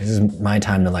shine. This is my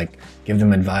time to like give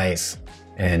them advice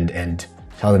and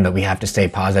tell them that we have to stay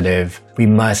positive. We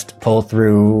must pull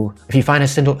through. If you find a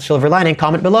silver lining,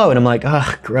 comment below. And I'm like,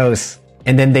 oh, gross.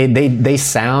 And then they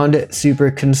sound super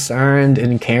concerned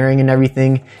and caring and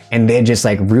everything. And they just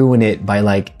like ruin it by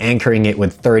like anchoring it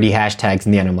with 30 hashtags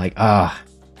in the end. I'm like,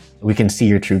 we can see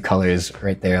your true colors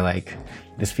right there. Like,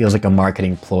 this feels like a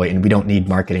marketing ploy, and we don't need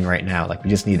marketing right now. Like, we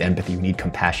just need empathy, we need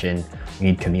compassion, we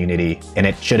need community, and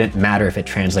it shouldn't matter if it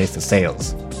translates to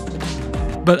sales.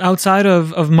 But outside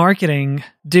of marketing,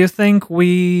 do you think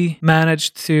we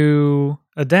managed to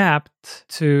adapt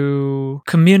to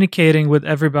communicating with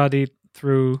everybody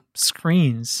through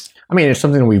screens? I mean, it's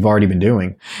something we've already been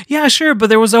doing. Yeah, sure, but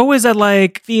there was always that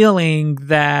like feeling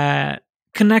that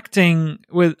connecting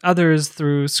with others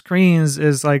through screens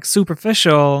is like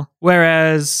superficial,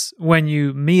 whereas when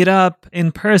you meet up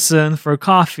in person for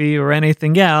coffee or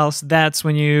anything else, that's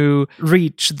when you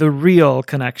reach the real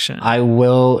connection. I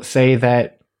will say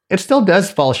that it still does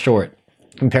fall short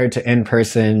compared to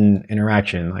in-person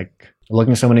interaction, like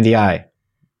looking someone in the eye.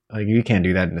 Like, you can't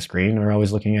do that in the screen. We're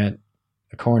always looking at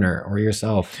a corner or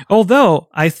yourself. Although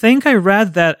I think I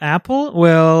read that Apple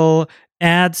will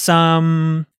add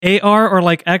some AR or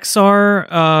like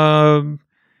XR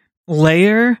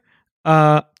layer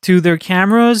to their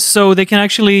cameras, so they can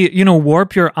actually,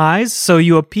 warp your eyes, so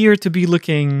you appear to be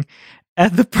looking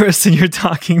at the person you're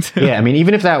talking to. Yeah, I mean,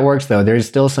 even if that works, though, there's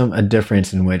still a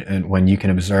difference in when you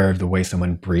can observe the way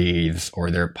someone breathes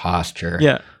or their posture.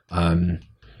 Yeah.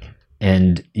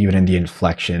 And even in the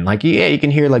inflection, like, yeah, you can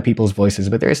hear like people's voices,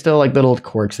 but there's still like little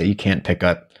quirks that you can't pick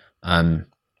up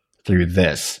through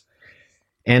this.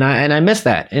 And I miss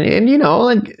that. And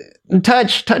like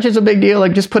touch is a big deal.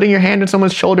 Like, just putting your hand on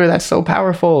someone's shoulder, that's so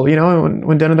powerful,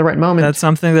 when done in the right moment. That's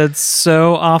something that's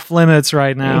so off limits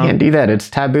right now. You can't do that. It's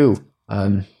taboo.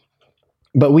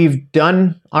 But we've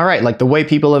done all right. Like, the way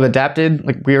people have adapted,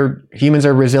 like, humans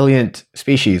are resilient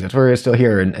species. That's why we're still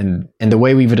here. And the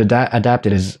way we've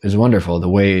adapted is wonderful. The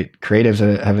way creatives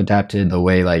have adapted, the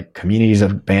way like communities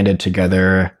have banded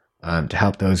together to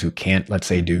help those who can't, let's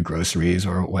say, do groceries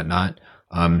or whatnot.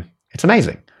 It's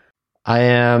amazing. I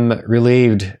am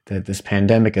relieved that this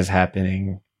pandemic is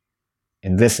happening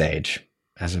in this age,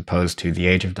 as opposed to the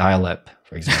age of dial-up,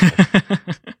 for example.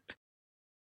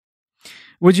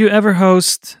 Would you ever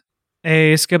host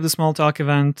a Skip the Small Talk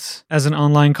event as an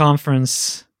online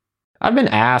conference? I've been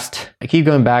asked. I keep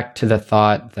going back to the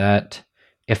thought that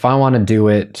if I want to do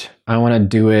it, I want to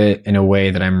do it in a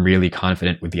way that I'm really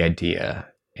confident with the idea,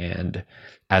 and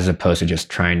as opposed to just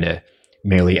trying to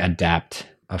merely adapt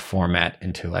a format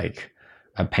into like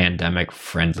a pandemic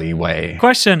friendly way.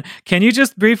 Question: can you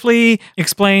just briefly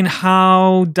explain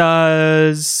how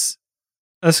does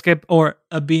a Skip or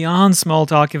a Beyond Small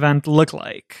Talk event look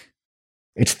like?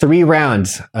 It's 3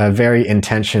 rounds of very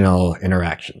intentional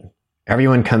interaction.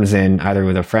 Everyone comes in either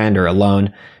with a friend or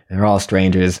alone, and they're all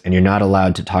strangers, and you're not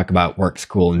allowed to talk about work,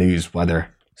 school, news, weather,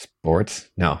 sports.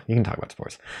 No, you can talk about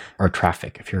sports. Or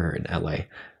traffic if you're in LA.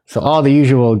 So all the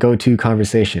usual go-to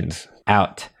conversations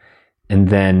out. And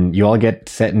then you all get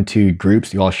set into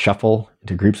groups. You all shuffle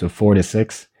into groups of 4 to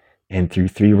 6. And through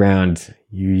 3 rounds,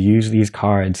 you use these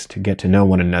cards to get to know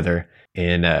one another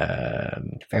in a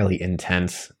fairly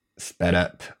intense, sped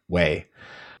up way.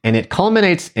 And it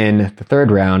culminates in the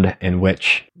 3rd round, in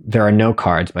which there are no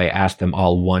cards, but I ask them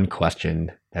all one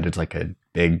question that is like a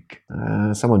big,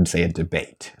 someone would say a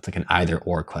debate. It's like an either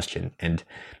or question. And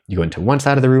you go into one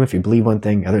side of the room if you believe one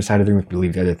thing, other side of the room if you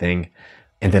believe the other thing.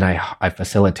 And then I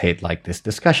facilitate like this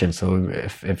discussion. So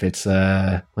if it's,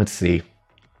 let's see,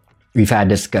 we've had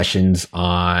discussions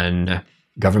on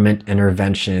government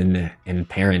intervention in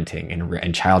parenting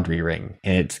and child rearing.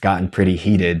 And it's gotten pretty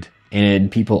heated,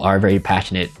 and people are very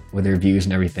passionate with their views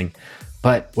and everything.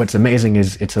 But what's amazing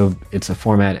is it's a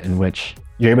format in which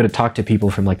you're able to talk to people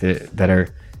from like that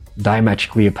are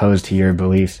diametrically opposed to your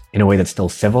beliefs in a way that's still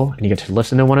civil, and you get to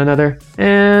listen to one another.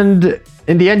 And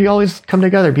in the end, you always come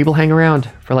together. People hang around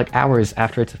for like hours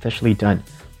after it's officially done.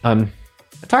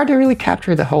 It's hard to really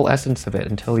capture the whole essence of it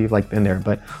until you've like been there.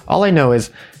 But all I know is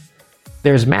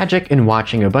there's magic in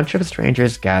watching a bunch of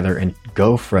strangers gather and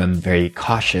go from very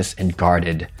cautious and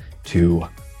guarded to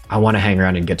I want to hang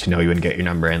around and get to know you and get your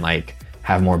number and like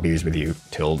have more beers with you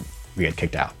till we get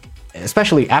kicked out.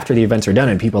 Especially after the events are done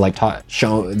and people like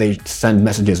they send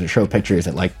messages and show pictures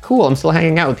that like, cool, I'm still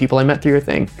hanging out with people I met through your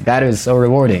thing. That is so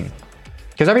rewarding.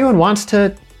 because everyone wants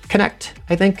to connect,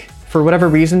 I think. For whatever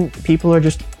reason, people are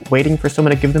just waiting for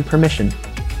someone to give them permission.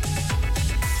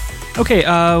 Okay,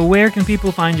 where can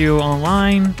people find you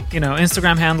online?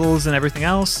 Instagram handles and everything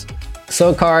else?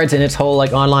 SoCards and its whole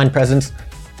online presence.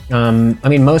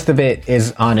 Most of it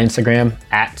is on Instagram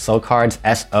at SoCards,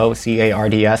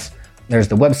 SOCARDS. There's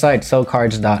the website,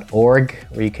 socards.org,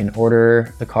 where you can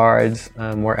order the cards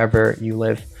wherever you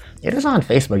live. It is on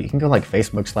Facebook. You can go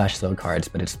Facebook/SoCards,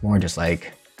 but it's more just it's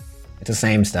the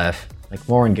same stuff.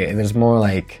 There's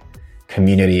more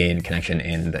community and connection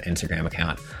in the Instagram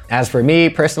account. As for me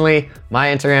personally, my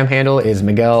Instagram handle is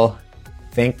Miguel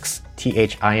Thinks,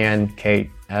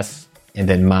 THINKS, and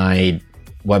then my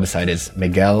website is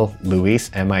Miguel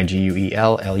Luis,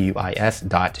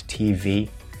 MIGUELLUIS.TV,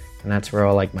 and that's where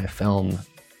all my film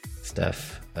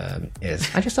stuff is.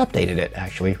 I just updated it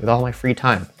actually with all my free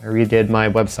time. I redid my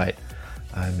website,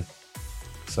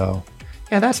 so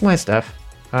yeah, that's my stuff.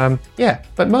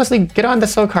 But mostly get on the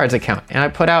SoCards account, and I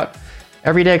put out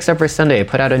every day except for Sunday. I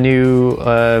put out a new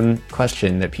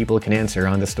question that people can answer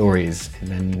on the stories, and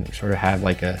then sort of have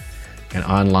an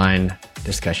online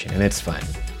discussion, and it's fun.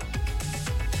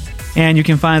 And you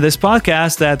can find this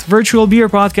podcast at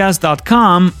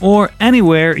virtualbeerpodcast.com or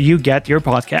anywhere you get your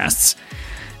podcasts.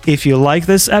 If you like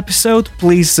this episode,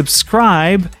 please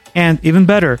subscribe, and even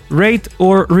better, rate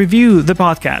or review the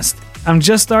podcast. I'm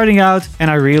just starting out, and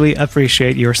I really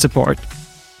appreciate your support.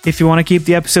 If you want to keep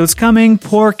the episodes coming,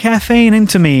 pour caffeine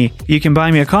into me. You can buy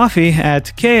me a coffee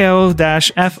at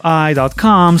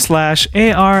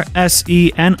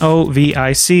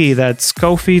ko-fi.com/arsenovic. That's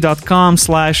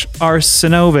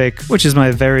ko-fi.com/arsenovic, which is my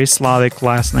very Slavic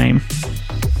last name.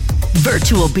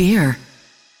 Virtual Beer.